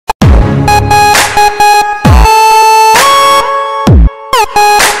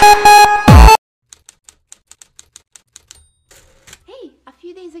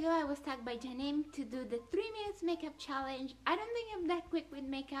to do the 3 minutes makeup challenge. I don't think I'm that quick with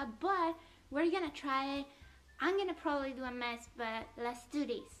makeup, but we're gonna try it. I'm gonna probably do a mess, but let's do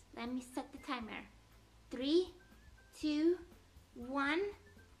this. Let me set the timer. 3, 2, 1,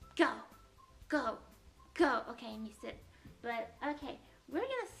 go, go, go. Okay, I missed it. But okay, we're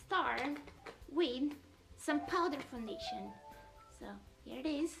gonna start with some powder foundation. So here it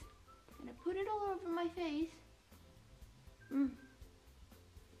is. I'm gonna put it all over my face.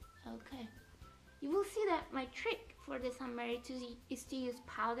 Okay. You will see that my trick for the summer is to use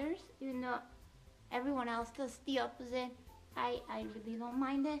powders, even though everyone else does the opposite. I really don't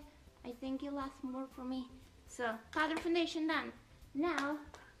mind it. I think it lasts more for me. So powder foundation done. Now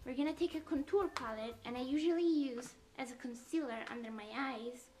we're gonna take a contour palette, and I usually use as a concealer under my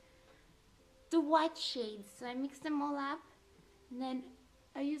eyes the white shades. So I mix them all up, and then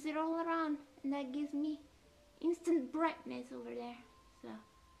I use it all around, and that gives me instant brightness over there. So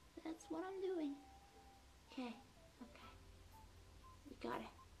that's what I'm doing. Okay, okay. We got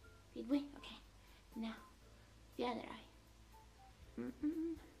it. Did we? Okay. Now, the other eye.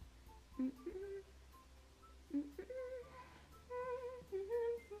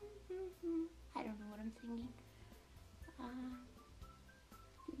 I don't know what I'm singing.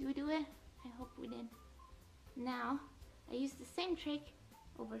 Did we do it? I hope we did. Now, I use the same trick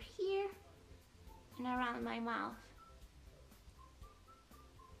over here and around my mouth.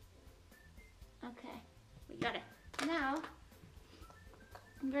 Okay, we got it. Now,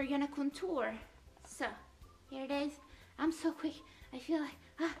 we're gonna contour. So, here it is. I'm so quick. I feel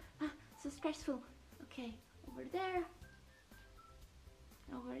like, so stressful. Okay, over there.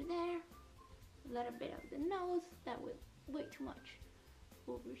 Over there. A little bit of the nose. That was way too much.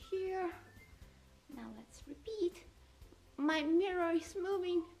 Over here. Now let's repeat. My mirror is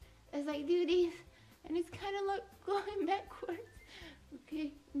moving as I do this, and it's kind of like going backwards.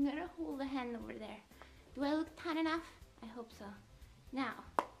 Okay, I'm gonna hold the hand over there. Do I look tan enough? I hope so. Now,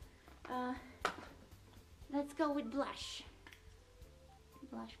 let's go with blush.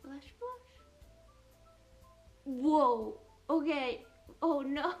 Blush, blush, blush. Whoa, okay. Oh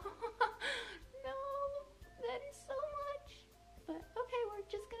no, no, that is so much. But okay, we're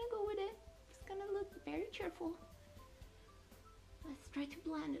just gonna go with it. It's gonna look very cheerful. Let's try to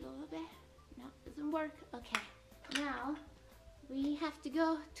blend it a little bit. No, it doesn't work. Okay, now we have to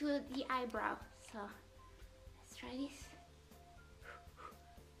go to the eyebrow. So let's try this.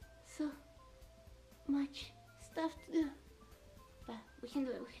 So much stuff to do, but we can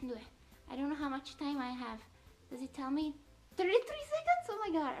do it. We can do it. I don't know how much time I have. Does it tell me? 33 seconds? Oh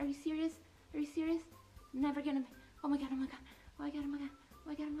my god, are you serious? Are you serious? Never gonna be. Oh my god, oh my god, oh my god, oh my god, oh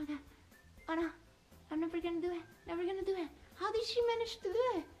my god, oh my god. Oh no, I'm never gonna do it. Never gonna do it. How did she manage to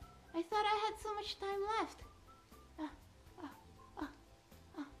do it? I thought I had so much time left.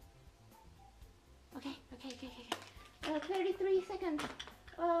 Okay, okay, okay, okay, okay. 33 seconds.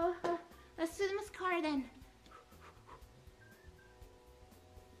 Let's do the mascara then.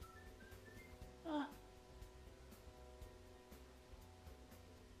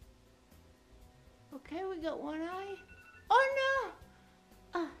 Okay, we got one eye. Oh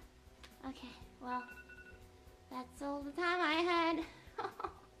no! Okay, well, that's all the time I had.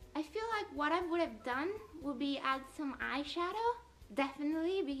 I feel like what I would have done would be add some eyeshadow,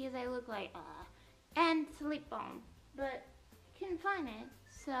 definitely, because I look like, and lip balm, but I couldn't find it,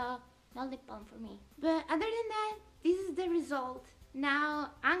 so no lip balm for me. But other than that, this is the result.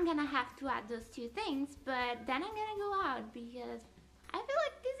 Now I'm gonna have to add those two things, but then I'm gonna go out because I feel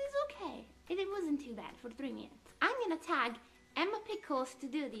like this is okay. It wasn't too bad for 3 minutes. I'm gonna tag Emma Pickles to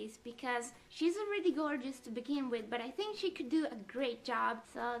do this because she's already gorgeous to begin with, but I think she could do a great job.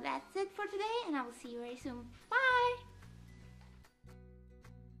 So that's it for today, and I will see you very soon. Bye!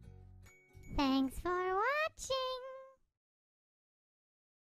 Thanks for